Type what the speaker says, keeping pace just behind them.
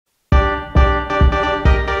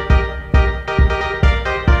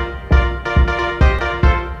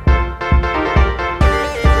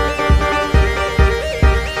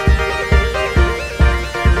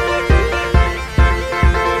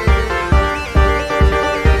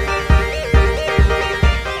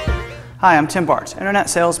Hi, I'm Tim Bartz,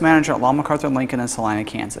 Internet Sales Manager at McArthur Lincoln in Salina,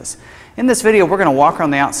 Kansas. In this video, we're going to walk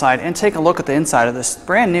around the outside and take a look at the inside of this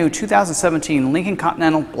brand new 2017 Lincoln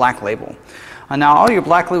Continental Black Label. Now, all your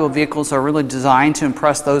Black Label vehicles are really designed to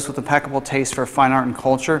impress those with impeccable taste for fine art and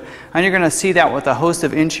culture, and you're going to see that with a host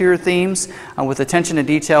of interior themes, with attention to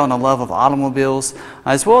detail and a love of automobiles,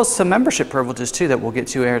 as well as some membership privileges too that we'll get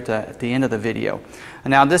to at the end of the video.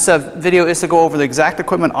 Now, this video is to go over the exact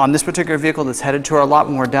equipment on this particular vehicle that's headed to our lot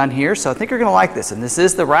when we're done here, so I think you're going to like this. And this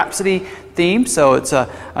is the Rhapsody theme, so it's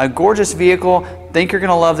a gorgeous vehicle. I think you're going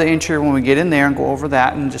to love the interior when we get in there and go over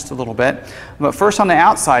that in just a little bit. But first, on the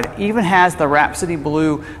outside, it even has the Rhapsody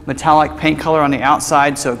blue metallic paint color on the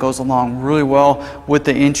outside, so it goes along really well with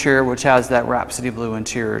the interior, which has that Rhapsody blue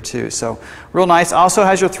interior too. So real nice. Also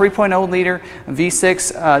has your 3.0 liter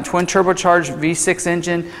V6 twin-turbocharged V6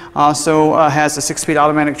 engine. Also has a 6-speed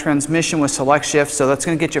automatic transmission with SelectShift, so that's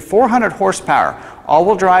going to get you 400 horsepower.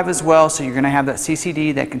 All-wheel drive as well, so you're going to have that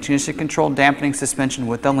CCD, that continuously controlled dampening suspension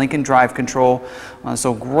with the Lincoln Drive Control.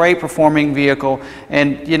 So great performing vehicle.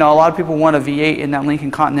 And you know, a lot of people want a V8 in that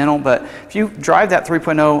Lincoln Continental, but if you drive that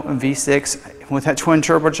 3.0 V6 with that twin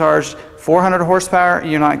turbocharged 400 horsepower,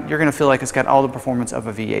 you're going to feel like it's got all the performance of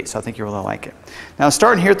a V8, so I think you really like it. Now,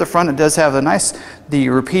 starting here at the front, it does have the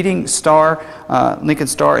repeating star, Lincoln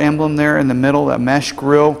Star emblem there in the middle, that mesh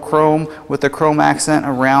grille chrome with the chrome accent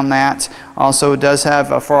around that. Also, it does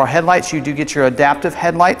have, for our headlights, you do get your adaptive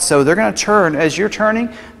headlights, so they're going to turn as you're turning.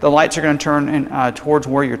 The lights are going to turn towards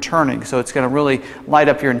where you're turning, so it's going to really light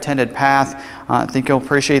up your intended path. I think you'll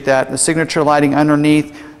appreciate that. The signature lighting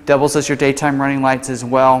underneath doubles as your daytime running lights as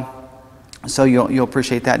well. So you'll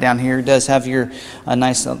appreciate that down here. It does have your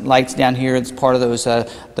nice lights down here. It's part of those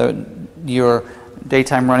your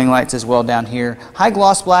daytime running lights as well down here. High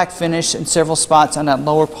gloss black finish in several spots on that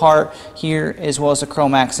lower part here, as well as a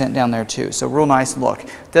chrome accent down there too. So real nice look.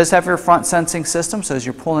 It does have your front sensing system, so as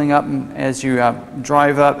you're pulling up and as you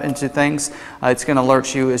drive up into things, it's going to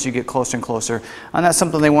alert you as you get closer and closer. And that's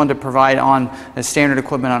something they wanted to provide on as standard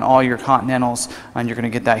equipment on all your Continentals, and you're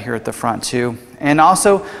going to get that here at the front too. And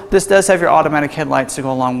also, this does have your automatic headlights to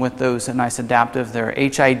go along with those, nice adaptive. They're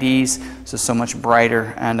HIDs, so much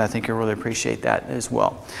brighter, and I think you'll really appreciate that as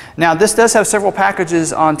well. Now, this does have several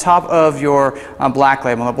packages on top of your Black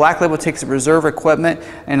Label. The Black Label takes the reserve equipment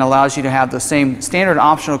and allows you to have the same standard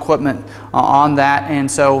optional equipment on that, and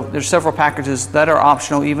so there's several packages that are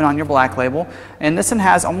optional even on your Black Label, and this one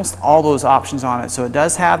has almost all those options on it. So it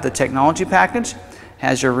does have the technology package,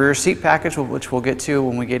 has your rear seat package, which we'll get to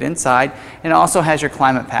when we get inside, and it also has your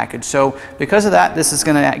climate package. So because of that, this is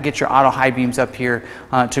going to get your auto high beams up here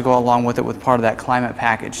to go along with it with part of that climate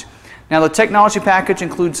package. Now, the technology package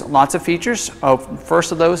includes lots of features.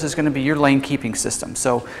 First of those is going to be your lane keeping system.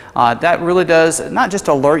 So that really does not just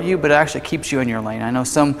alert you, but it actually keeps you in your lane. I know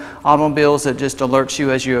some automobiles that just alerts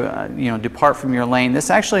you as you depart from your lane. This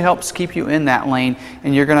actually helps keep you in that lane,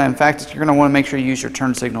 and you're going to, in fact, you're going to want to make sure you use your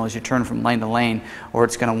turn signal as you turn from lane to lane, or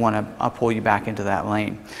it's going to want to pull you back into that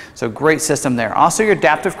lane. So great system there. Also, your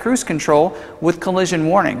adaptive cruise control with collision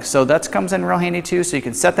warning. So that comes in real handy too. So you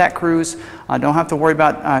can set that cruise. Don't have to worry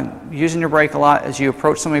about using your brake a lot as you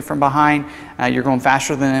approach somebody from behind. You're going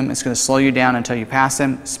faster than them. It's going to slow you down until you pass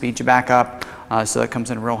them, speed you back up. So that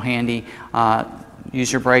comes in real handy.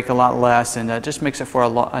 Use your brake a lot less, and just makes it for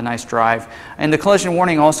a nice drive. And the collision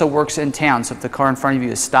warning also works in town. So if the car in front of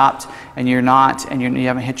you is stopped and you're not, and you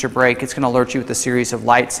haven't hit your brake, it's going to alert you with a series of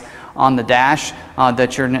lights on the dash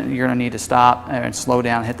that you're going to need to stop and slow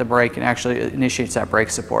down, hit the brake, and actually initiates that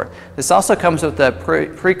brake support. This also comes with the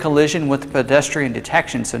pre-collision with pedestrian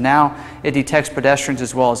detection. So now it detects pedestrians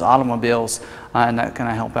as well as automobiles, and that kind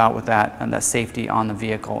of help out with that and that safety on the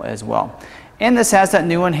vehicle as well. And this has that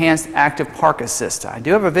new enhanced active park assist. I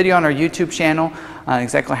do have a video on our YouTube channel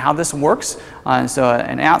exactly how this works. So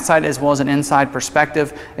an outside as well as an inside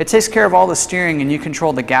perspective. It takes care of all the steering, and you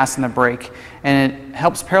control the gas and the brake. And it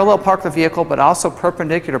helps parallel park the vehicle, but also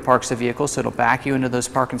perpendicular parks the vehicle, so it'll back you into those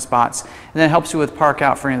parking spots. And then it helps you with park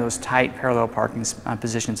out for any of those tight parallel parking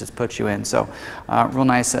positions it's put you in. So real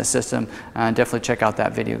nice system. Definitely check out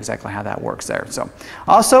that video exactly how that works there. So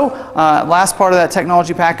also, last part of that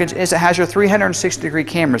technology package is it has your 360-degree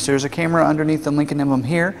camera. So there's a camera underneath the Lincoln emblem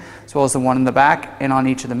here, as well as the one in the back and on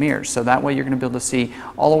each of the mirrors. So that way you're going to be able to see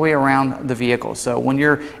all the way around the vehicle. So when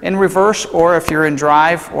you're in reverse, or if you're in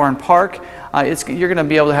drive or in park, you're going to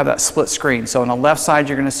be able to have that split screen. So on the left side,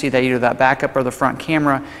 you're going to see that either that backup or the front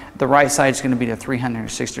camera, The right side is going to be the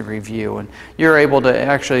 360-degree view, and you're able to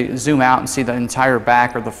actually zoom out and see the entire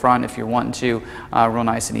back or the front if you're wanting to, real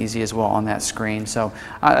nice and easy as well on that screen. So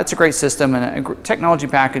that's a great system, and a technology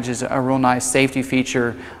package is a real nice safety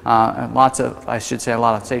feature. A lot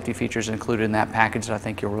of safety features included in that package that I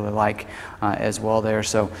think you'll really like as well there.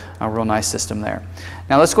 So a real nice system there.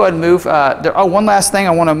 Now let's go ahead and move. One last thing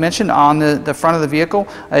I want to mention on the front of the vehicle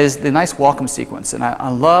is the nice welcome sequence, and I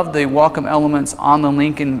love the welcome elements on the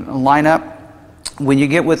Lincoln lineup. When you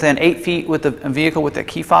get within 8 feet with the vehicle with the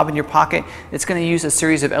key fob in your pocket, it's going to use a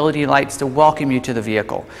series of LED lights to welcome you to the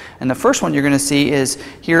vehicle. And the first one you're going to see is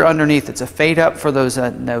here underneath. It's a fade up for those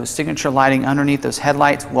signature lighting underneath those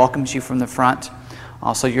headlights, welcomes you from the front.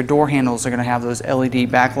 Also, your door handles are going to have those LED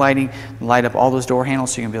backlighting, light up all those door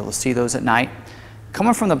handles so you're going to be able to see those at night.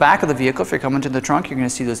 Coming from the back of the vehicle, if you're coming to the trunk, you're going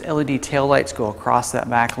to see those LED taillights go across that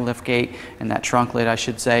back lift gate and that trunk lid, I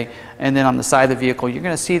should say. And then on the side of the vehicle, you're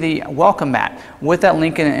going to see the welcome mat with that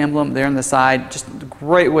Lincoln emblem there on the side. Just a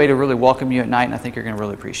great way to really welcome you at night, and I think you're going to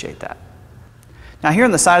really appreciate that. Now here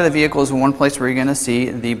on the side of the vehicle is one place where you're going to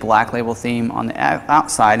see the Black Label theme on the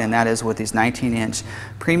outside, and that is with these 19-inch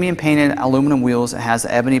premium painted aluminum wheels. It has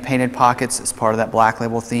the ebony painted pockets as part of that Black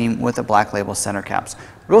Label theme with the Black Label center caps.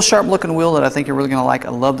 Real sharp looking wheel that I think you're really going to like. I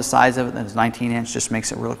love the size of it. That is 19-inch, just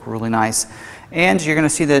makes it look really nice. And you're going to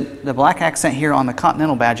see the black accent here on the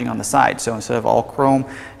Continental badging on the side. So instead of all chrome,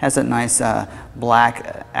 has that nice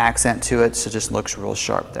black accent to it, so it just looks real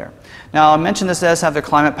sharp there. Now I mentioned this does have the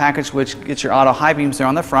climate package, which gets your auto high beams there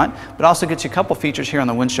on the front, but also gets you a couple features here on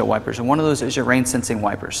the windshield wipers, and one of those is your rain sensing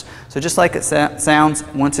wipers. So just like it sounds,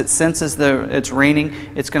 once it senses it's raining,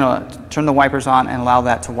 it's going to turn the wipers on and allow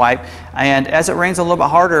that to wipe. And as it rains a little bit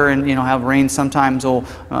harder, and have rain sometimes will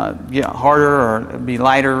get harder or be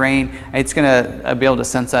lighter rain, it's going to be able to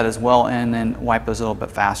sense that as well and then wipe those a little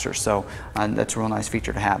bit faster. So that's a real nice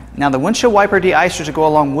feature to have. Now the windshield wiper de-icers that go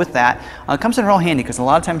along with that comes in real handy, because a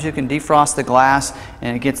lot of times you can defrost the glass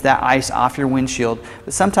and it gets that ice off your windshield,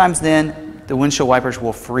 but sometimes then the windshield wipers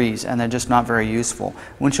will freeze and they're just not very useful.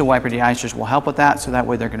 Windshield wiper de-icers will help with that, so that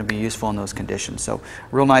way they're going to be useful in those conditions. So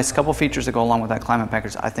real nice couple features that go along with that climate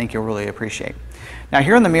package I think you'll really appreciate. Now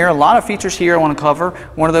here in the mirror, a lot of features here I want to cover.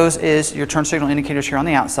 One of those is your turn signal indicators here on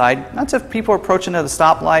the outside. That's if people are approaching to the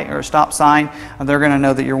stoplight or a stop sign, they're going to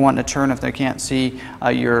know that you're wanting to turn if they can't see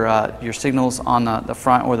your signals on the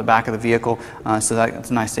front or the back of the vehicle. So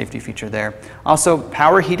that's a nice safety feature there. Also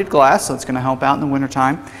power heated glass, so it's going to help out in the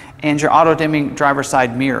wintertime. And your auto-dimming driver's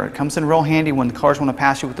side mirror. It comes in real handy when the cars want to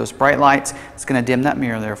pass you with those bright lights. It's going to dim that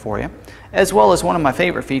mirror there for you. As well as one of my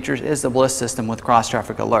favorite features is the Bliss system with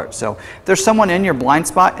cross-traffic alert. So if there's someone in your blind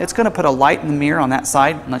spot, it's going to put a light in the mirror on that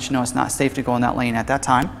side and let you know it's not safe to go in that lane at that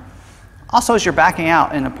time. Also, as you're backing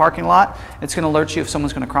out in a parking lot, it's going to alert you if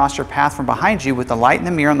someone's going to cross your path from behind you with the light in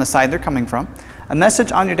the mirror on the side they're coming from. A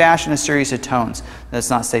message on your dash and a series of tones that it's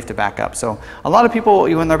not safe to back up. So a lot of people,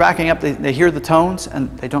 when they're backing up, they hear the tones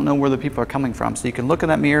and they don't know where the people are coming from. So you can look in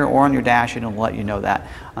that mirror or on your dash and it'll let you know that.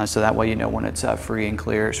 So that way you know when it's free and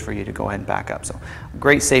clear, it's for you to go ahead and back up. So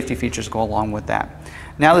great safety features go along with that.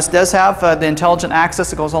 Now this does have the intelligent access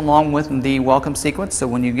that goes along with the welcome sequence. So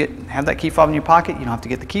when you have that key fob in your pocket, you don't have to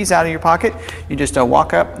get the keys out of your pocket. You just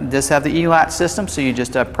walk up. It does have the E-Latch system, so you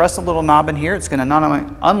just press the little knob in here. It's going to not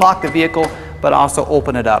only unlock the vehicle, but also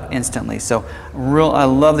open it up instantly. So I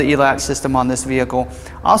love the E-Latch system on this vehicle.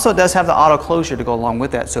 Also, it does have the auto closure to go along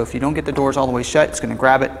with that. So if you don't get the doors all the way shut, it's going to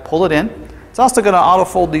grab it, pull it in. It's also going to auto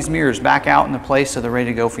fold these mirrors back out into place so they're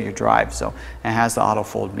ready to go for your drive. So it has the auto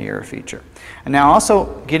fold mirror feature. And now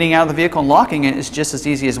also getting out of the vehicle and locking it is just as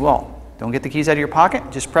easy as well. Don't get the keys out of your pocket,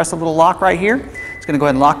 just press the little lock right here. It's going to go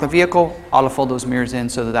ahead and lock the vehicle, auto fold those mirrors in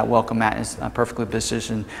so that that welcome mat is perfectly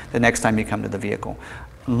positioned the next time you come to the vehicle.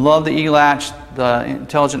 Love the E-Latch. The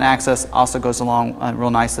intelligent access also goes along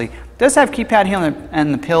real nicely. It does have keypad here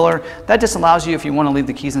on the pillar. That just allows you, if you want to leave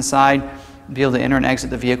the keys inside, be able to enter and exit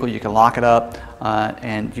the vehicle. You can lock it up,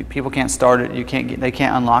 and people can't start it. They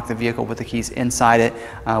can't unlock the vehicle with the keys inside it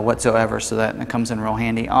whatsoever. So that comes in real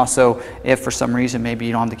handy. Also, if for some reason maybe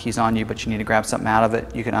you don't have the keys on you, but you need to grab something out of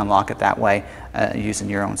it, you can unlock it that way using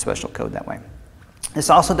your own special code that way. This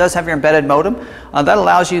also does have your embedded modem. That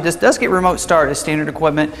allows you, this does get remote start as standard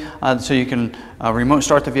equipment, so you can remote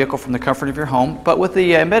start the vehicle from the comfort of your home. But with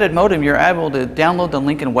the embedded modem, you're able to download the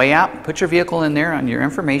Lincoln Way app, put your vehicle in there on your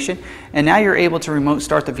information, and now you're able to remote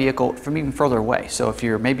start the vehicle from even further away. So if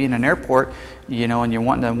you're maybe in an airport, you know, and you're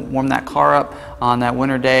wanting to warm that car up on that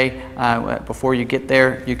winter day before you get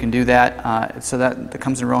there, you can do that. So that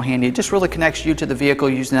comes in real handy. It just really connects you to the vehicle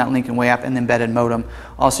using that Lincoln Way app and the embedded modem.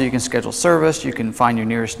 Also, you can schedule service, you can find your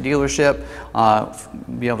nearest dealership,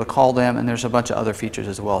 be able to call them, and there's a bunch of other features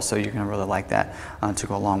as well. So you're going to really like that to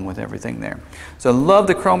go along with everything there. So love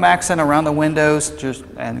the chrome accent around the windows, just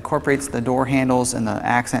and incorporates the door handles and the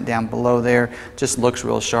accent down below there. Just looks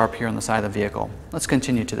real sharp here on the side of the vehicle. Let's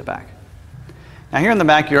continue to the back. Now here in the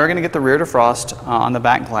back, you are going to get the rear defrost on the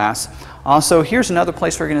back glass. Also, here's another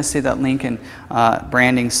place where you're going to see that Lincoln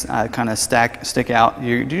branding kind of stick out.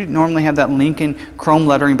 You do normally have that Lincoln chrome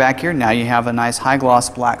lettering back here. Now you have a nice high gloss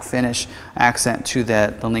black finish accent to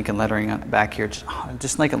the Lincoln lettering back here.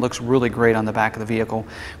 Just like it looks really great on the back of the vehicle.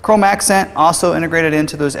 Chrome accent also integrated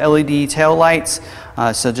into those LED tail lights.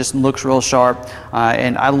 So it just looks real sharp.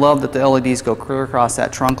 And I love that the LEDs go clear across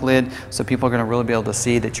that trunk lid, so people are going to really be able to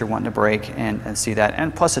see that you're wanting to brake and see that.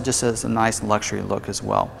 And plus it just has a nice luxury look as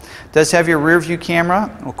well. It does have your rear view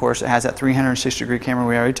camera. Of course, it has that 360-degree camera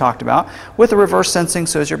we already talked about with the reverse sensing,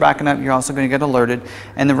 so as you're backing up, you're also going to get alerted.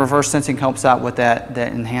 And the reverse sensing helps out with that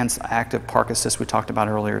enhanced active park assist we talked about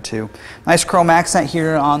earlier too. Nice chrome accent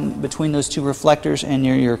here on between those two reflectors, and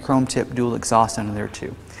your chrome tip dual exhaust under there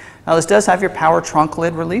too. Now this does have your power trunk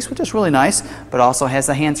lid release, which is really nice, but also has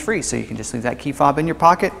the hands-free, so you can just leave that key fob in your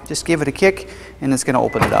pocket, just give it a kick, and it's going to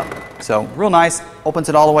open it up. So real nice, opens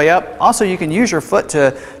it all the way up. Also, you can use your foot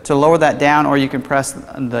to lower that down, or you can press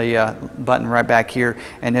the button right back here,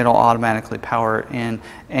 and it'll automatically power it in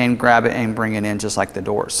and grab it and bring it in just like the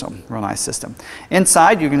doors. So real nice system.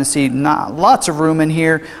 Inside, you're going to see lots of room in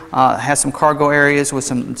here. Has some cargo areas with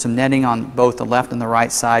some netting on both the left and the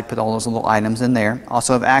right side. Put all those little items in there.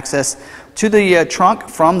 Also have access to the trunk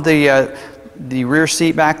from the rear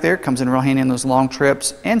seat back there. Comes in real handy in those long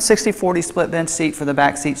trips. And 60/40 split bench seat for the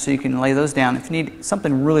back seat, so you can lay those down. If you need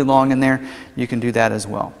something really long in there, you can do that as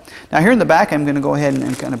well. Now here in the back, I'm going to go ahead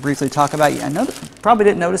and kind of briefly talk about I know probably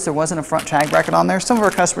didn't notice there wasn't a front tag bracket on there. Some of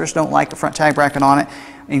our customers don't like a front tag bracket on it.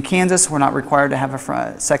 In Kansas, we're not required to have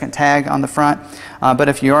a second tag on the front, but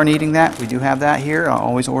if you are needing that, we do have that here. I'll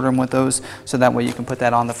always order them with those, so that way you can put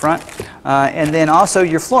that on the front. And then also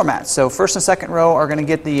your floor mats. So first and second row are going to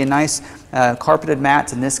get the nice carpeted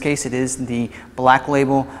mats. In this case, it is the Black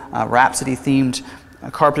Label Rhapsody themed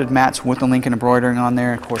carpeted mats with the Lincoln embroidering on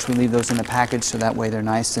there. Of course, we leave those in the package, so that way they're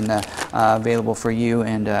nice and available for you.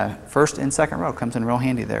 And first and second row comes in real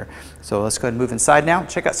handy there. So let's go ahead and move inside now.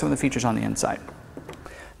 Check out some of the features on the inside.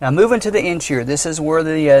 Now moving to the interior, this is where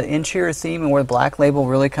the interior theme and where the Black Label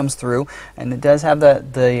really comes through, and it does have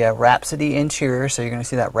the Rhapsody interior, so you're going to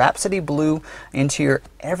see that Rhapsody blue interior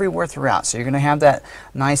everywhere throughout. So you're going to have that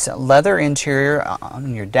nice leather interior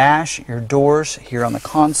on your dash, your doors, here on the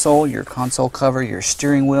console, your console cover, your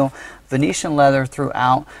steering wheel. Venetian leather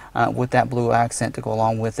throughout with that blue accent to go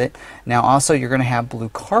along with it. Now also you're going to have blue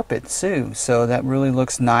carpet too, so that really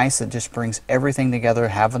looks nice. It just brings everything together,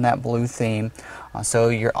 having that blue theme. So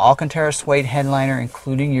your Alcantara suede headliner,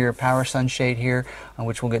 including your power sunshade here,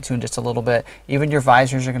 which we'll get to in just a little bit. Even your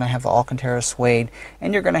visors are going to have the Alcantara suede,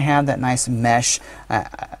 and you're going to have that nice mesh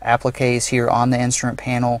appliques here on the instrument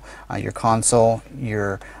panel, your console,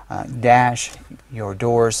 your dash, your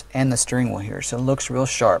doors, and the steering wheel here. So it looks real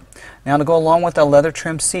sharp. Now to go along with the leather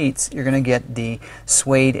trim seats, you're going to get the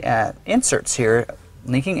suede inserts here,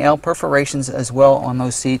 linking L perforations as well on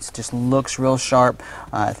those seats. Just looks real sharp.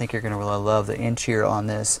 I think you're going to really love the interior on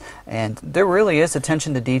this, and there really is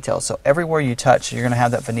attention to detail. So everywhere you touch, you're going to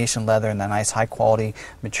have that Venetian leather and the nice high quality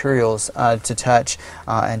materials to touch,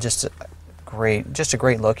 and just a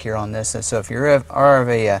great look here on this. And so if you're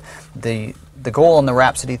the goal on the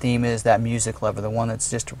Rhapsody theme is that music lover, the one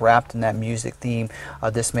that's just wrapped in that music theme,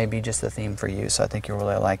 this may be just the theme for you, so I think you'll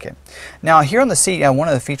really like it. Now here on the seat, one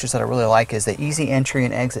of the features that I really like is the easy entry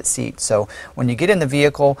and exit seat. So when you get in the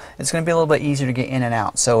vehicle, it's going to be a little bit easier to get in and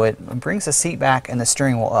out. So it brings the seat back and the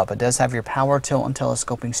steering wheel up. It does have your power tilt and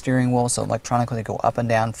telescoping steering wheel, so electronically go up and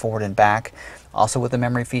down, forward and back. Also with the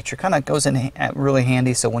memory feature, kind of goes in really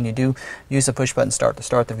handy, so when you do use the push button start to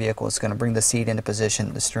start the vehicle, it's going to bring the seat into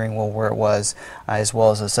position, the steering wheel where it was, as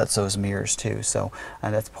well as it sets those mirrors too. So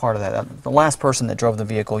that's part of that. The last person that drove the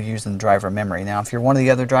vehicle using the driver memory. Now if you're one of the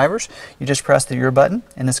other drivers, you just press the your button,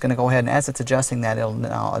 and it's going to go ahead, and as it's adjusting that, it'll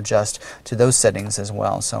now adjust to those settings as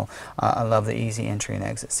well. So I love the easy entry and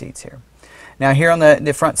exit seats here. Now here on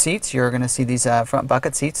the front seats, you're going to see these front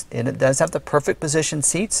bucket seats. It does have the perfect position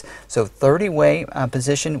seats, so 30-way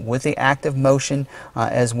position with the active motion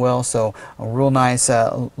as well, so a real nice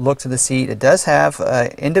look to the seat. It does have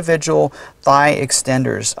individual thigh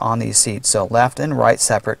extenders on these seats, so left and right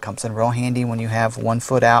separate. Comes in real handy when you have one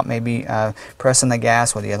foot out, maybe pressing the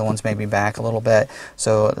gas, while the other one's maybe back a little bit,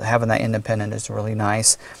 so having that independent is really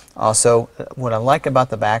nice. Also, what I like about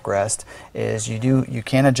the backrest is you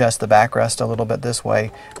can adjust the backrest a little bit this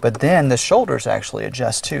way, but then the shoulders actually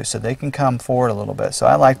adjust too, so they can come forward a little bit. So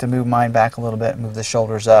I like to move mine back a little bit, move the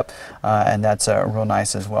shoulders up, and that's real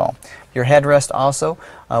nice as well. Your headrest also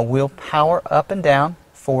will power up and down,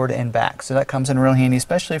 forward and back, so that comes in real handy,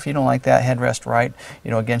 especially if you don't like that headrest right,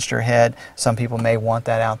 against your head. Some people may want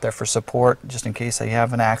that out there for support, just in case you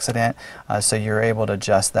have an accident, so you're able to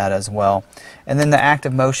adjust that as well. And then the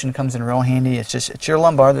active motion comes in real handy. It's your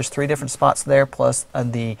lumbar. There's 3 different spots there, plus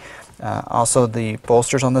also the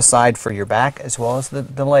bolsters on the side for your back, as well as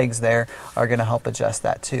the legs there are going to help adjust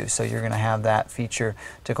that too. So you're going to have that feature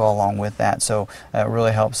to go along with that. So it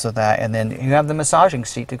really helps with that. And then you have the massaging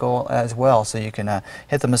seat to go as well. So you can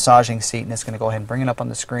hit the massaging seat, and it's going to go ahead and bring it up on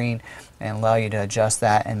the screen and allow you to adjust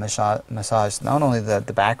that and massage not only the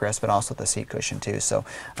backrest but also the seat cushion too. So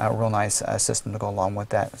a real nice system to go along with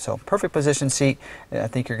that. So perfect position seat. I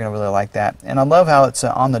think you're going to really like that. And I love how it's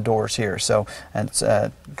on the doors here. So it's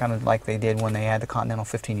kind of like they did when they had the Continental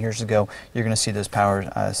 15 years ago. You're going to see those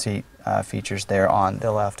power seat features there on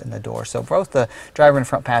the left and the door. So both the driver and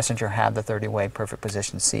front passenger have the 30-way perfect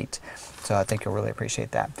position seat. So I think you'll really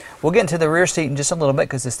appreciate that. We'll get into the rear seat in just a little bit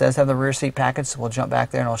because this does have the rear seat package. So we'll jump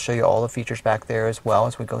back there and I'll show you all the features back there as well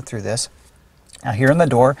as we go through this. Now here on the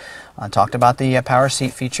door, I talked about the power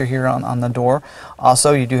seat feature here on the door.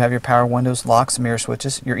 Also, you do have your power windows, locks, mirror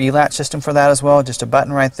switches, your E-Latch system for that as well. Just a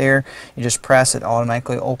button right there. You just press it,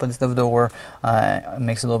 automatically opens the door. It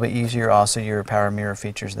makes it a little bit easier. Also, your power mirror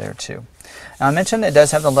features there too. Now I mentioned it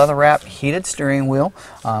does have the leather wrap heated steering wheel.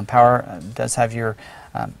 Does have your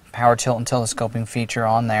power tilt and telescoping feature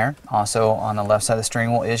on there. Also on the left side of the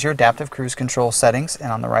steering wheel is your adaptive cruise control settings,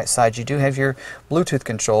 and on the right side you do have your Bluetooth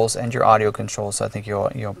controls and your audio controls, so I think you'll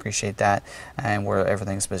appreciate that and where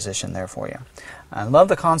everything's positioned there for you. I love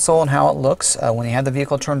the console and how it looks when you have the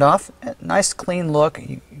vehicle turned off. Nice clean look.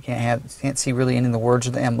 You can't see really any of the words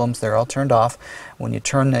or the emblems. They're all turned off. When you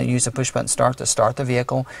use the push button start to start the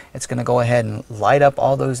vehicle, it's going to go ahead and light up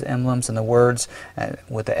all those emblems and the words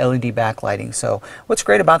with the LED backlighting. So what's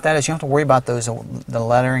great about that is you don't have to worry about the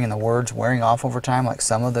lettering and the words wearing off over time like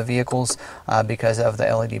some of the vehicles because of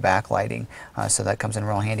the LED backlighting. So that comes in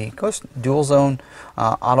real handy. It goes dual zone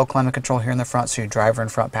auto climate control here in the front, so your driver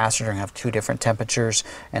and front passenger have 2 different temperatures,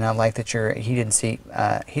 and I like that your heated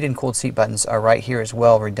and cooled seat buttons are right here as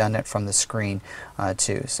well, redundant from the screen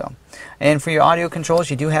too. So, and for your audio controls,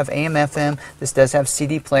 you do have AM FM. This does have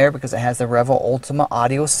CD player because it has the Revel Ultima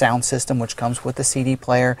audio sound system, which comes with the CD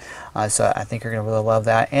player. So I think you're going to really love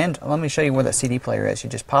that. And let me show you where the CD player is. You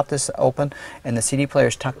just pop this open, and the CD player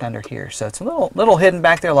is tucked under here. So it's a little hidden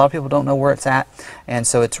back there. A lot of people don't know where it's at, and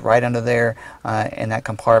so it's right under there in that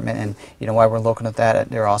compartment. And while we're looking at that,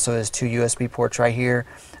 there also is 2 USB ports right here.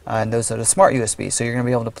 And those are the smart USB, so you're going to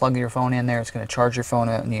be able to plug your phone in there. It's going to charge your phone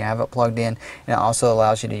when you have it plugged in, and it also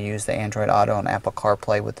allows you to use the Android Auto and Apple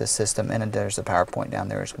CarPlay with this system, and there's a PowerPoint down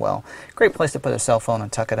there as well. Great place to put a cell phone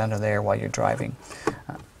and tuck it under there while you're driving.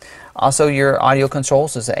 Also, your audio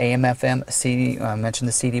controls is the AM, FM, CD. I mentioned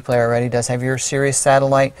the CD player already. It does have your Sirius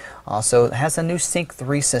satellite. Also, it has a new Sync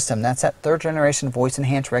 3 system. That's that 3rd generation voice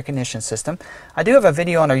enhanced recognition system. I do have a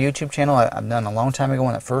video on our YouTube channel I've done a long time ago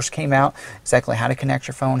when it first came out, exactly how to connect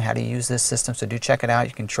your phone, how to use this system. So do check it out.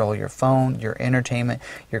 You control your phone, your entertainment,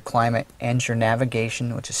 your climate, and your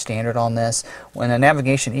navigation, which is standard on this. When the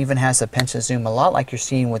navigation even has a pinch and zoom, a lot like you're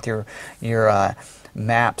seeing with your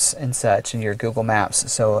maps and such and your Google Maps,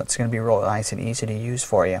 so it's going to be real nice and easy to use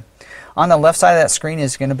for you. On the left side of that screen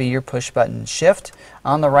is going to be your push button shift.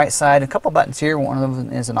 On the right side, a couple buttons here. One of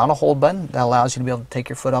them is an auto hold button that allows you to be able to take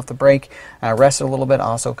your foot off the brake, rest it a little bit.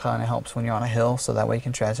 Also kind of helps when you're on a hill, so that way you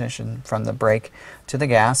can transition from the brake to the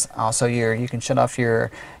gas. Also you can shut off your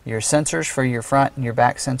sensors for your front and your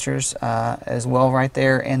back sensors as well right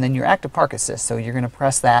there, and then your active park assist. So you're going to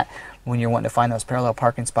press that when you're wanting to find those parallel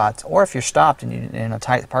parking spots, or if you're stopped and you're in a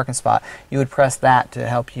tight parking spot, you would press that to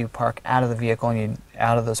help you park out of the vehicle and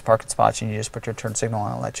out of those parking spots, and you just put your turn signal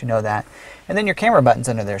on and let you know that. And then your camera button's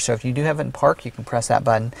under there, so if you do have it in park, you can press that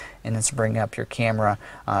button and it's bring up your camera.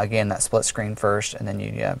 Again, that split screen first, and then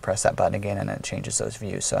you press that button again and it changes those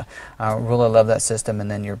views. So I really love that system. And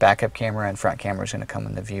then your backup camera and front camera is going to come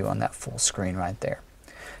into view on that full screen right there.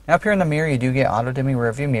 Now up here in the mirror, you do get auto-dimming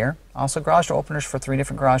rear view mirror. Also garage door openers for 3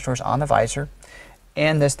 different garage doors on the visor.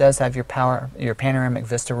 And this does have your panoramic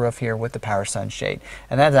vista roof here with the power sunshade.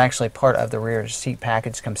 And that's actually part of the rear seat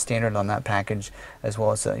package. Comes standard on that package, as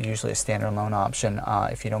well as usually a standalone option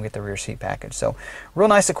if you don't get the rear seat package. So real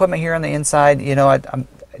nice equipment here on the inside. You know, I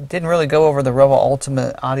didn't really go over the Revel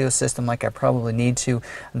Ultima audio system like I probably need to.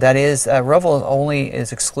 That is, Revel only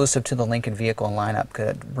is exclusive to the Lincoln vehicle lineup.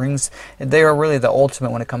 They are really the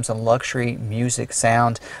ultimate when it comes to luxury music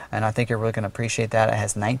sound, and I think you're really going to appreciate that. It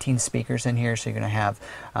has 19 speakers in here, so you're going to have,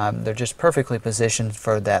 they're just perfectly positioned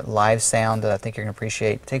for that live sound that I think you're going to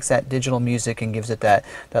appreciate. It takes that digital music and gives it that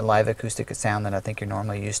live acoustic sound that I think you're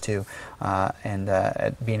normally used to,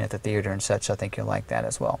 being at the theater and such. I think you'll like that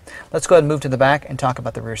as well. Let's go ahead and move to the back and talk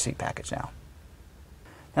about the rear seat package now.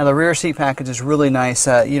 Now the rear seat package is really nice.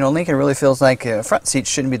 You know, Lincoln really feels like front seats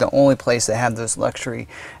shouldn't be the only place that have those luxury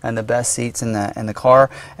and the best seats in the car.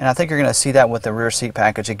 And I think you're going to see that with the rear seat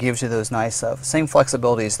package. It gives you those nice same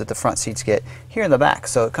flexibilities that the front seats get here in the back.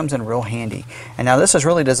 So it comes in real handy. And now this is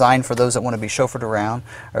really designed for those that want to be chauffeured around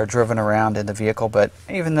or driven around in the vehicle, but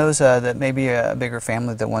even those that may be a bigger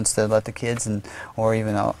family that wants to let the kids or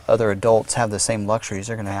even other adults have the same luxuries,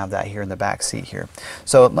 they're going to have that here in the back seat here.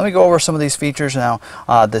 So let me go over some of these features now.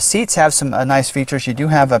 The seats have some nice features. You do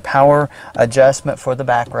have a power adjustment for the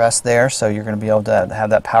backrest there, so you're going to be able to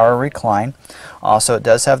have that power recline. Also, it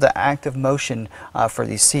does have the active motion for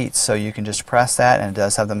these seats, so you can just press that, and it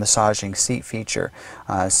does have the massaging seat feature.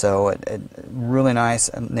 So it really nice,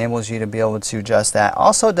 enables you to be able to adjust that.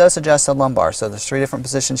 Also, it does adjust the lumbar, so there's 3 different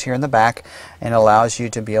positions here in the back, and it allows you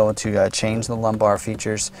to be able to change the lumbar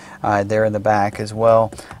features there in the back as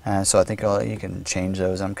well. So I think you can change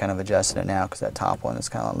those. I'm kind of adjusting it now because that top one is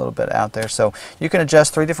kind of a little bit out there. So you can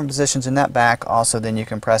adjust 3 different positions in that back. Also, then you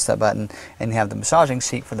can press that button and you have the massaging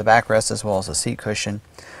seat for the backrest as well as the seat cushion.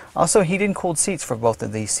 Also, heated and cooled seats for both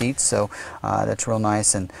of these seats, so that's real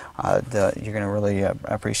nice, and you're going to really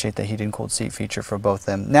appreciate the heated and cooled seat feature for both of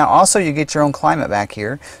them. Now, also, you get your own climate back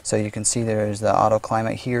here, so you can see there's the auto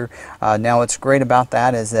climate here. Now, what's great about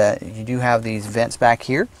that is that you do have these vents back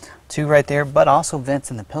here, 2 right there, but also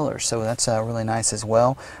vents in the pillars, so that's really nice as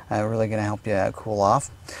well. Really going to help you cool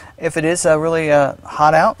off. If it is really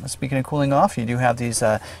hot out, speaking of cooling off, you do have these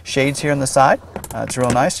shades here on the side. It's real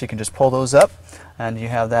nice. You can just pull those up, and you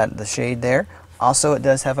have the shade there. Also, it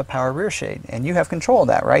does have a power rear shade, and you have control of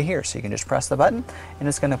that right here. So you can just press the button, and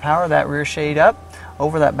it's going to power that rear shade up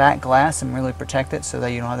over that back glass and really protect it so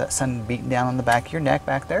that you don't have that sun beating down on the back of your neck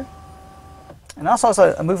back there. And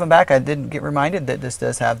also, moving back, I did get reminded that this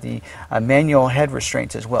does have the manual head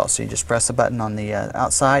restraints as well. So you just press the button on the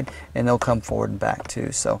outside, and they'll come forward and back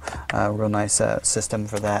too. So real nice system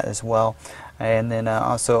for that as well. And then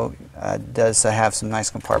also does have some nice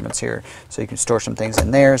compartments here, so you can store some things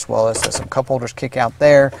in there, as well as some cup holders kick out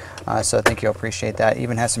there. So I think you'll appreciate that.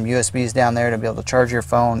 Even has some USBs down there to be able to charge your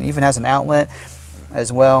phone. Even has an outlet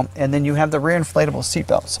as well. And then you have the rear inflatable seat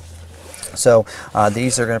belts. So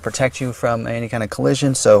these are going to protect you from any kind of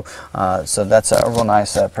collision. So that's a real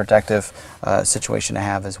nice protective situation to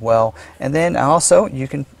have as well. And then also you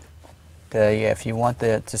can, if you want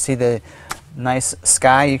to see the nice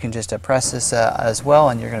sky, you can just press this as well,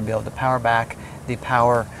 and you're going to be able to power back the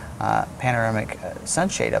power panoramic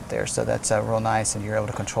sunshade up there. So that's real nice, and you're able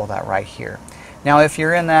to control that right here. Now, if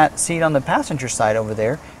you're in that seat on the passenger side over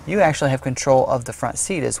there, you actually have control of the front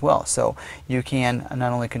seat as well. So you can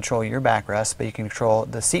not only control your backrest, but you can control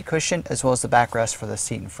the seat cushion as well as the backrest for the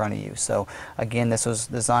seat in front of you. So again, this was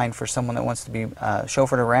designed for someone that wants to be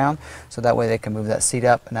chauffeured around, so that way they can move that seat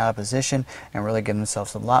up and out of position and really give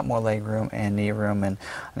themselves a lot more leg room and knee room. And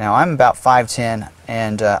now I'm about 5'10",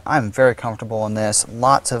 and I'm very comfortable in this.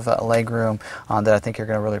 Lots of leg room that I think you're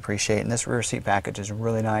going to really appreciate. And this rear seat package is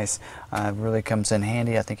really nice. Really comes in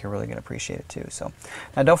handy. I think you're really going to appreciate it too. So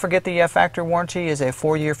now, don't forget the factory warranty is a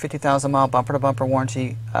 4-year, 50,000-mile bumper-to-bumper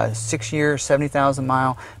warranty, 6-year,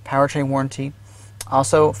 70,000-mile powertrain warranty.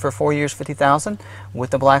 Also, for 4 years, 50,000,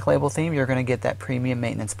 with the Black Label theme, you're going to get that premium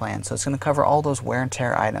maintenance plan. So it's going to cover all those wear and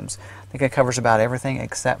tear items. I think it covers about everything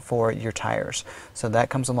except for your tires. So that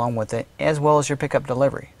comes along with it, as well as your pickup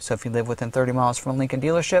delivery. So if you live within 30 miles from a Lincoln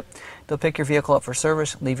dealership, they'll pick your vehicle up for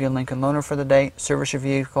service, leave you a Lincoln loaner for the day, service your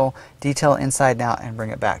vehicle, detail it inside and out, and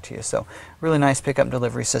bring it back to you. So really nice pickup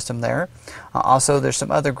delivery system there. Also, there's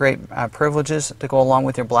some other great privileges to go along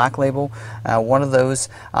with your Black Label. One of those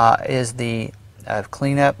is the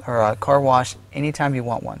cleanup or a car wash anytime you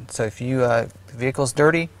want one. So if the vehicle's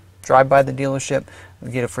dirty, drive by the dealership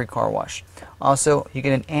and get a free car wash. Also, you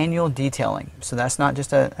get an annual detailing. So that's not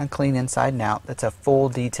just a clean inside and out. That's a full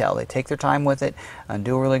detail. They take their time with it and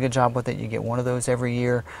do a really good job with it. You get one of those every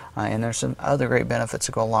year. And there's some other great benefits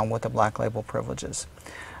to go along with the Black Label privileges.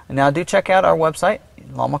 And now do check out our website,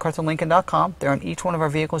 lawmcArthurlincoln.com. There on each one of our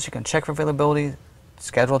vehicles, you can check for availability,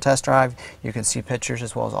 schedule a test drive. You can see pictures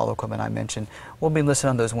as well as all the equipment I mentioned. We'll be listed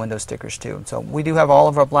on those window stickers too. So we do have all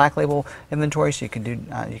of our Black Label inventory, so you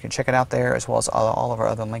can check it out there, as well as all of our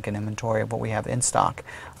other Lincoln inventory of what we have in stock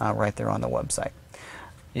right there on the website.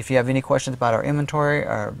 If you have any questions about our inventory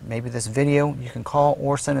or maybe this video, you can call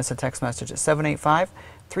or send us a text message at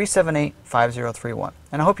 785-378-5031.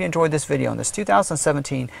 And I hope you enjoyed this video on this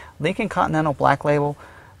 2017 Lincoln Continental Black Label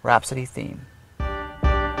Rhapsody theme.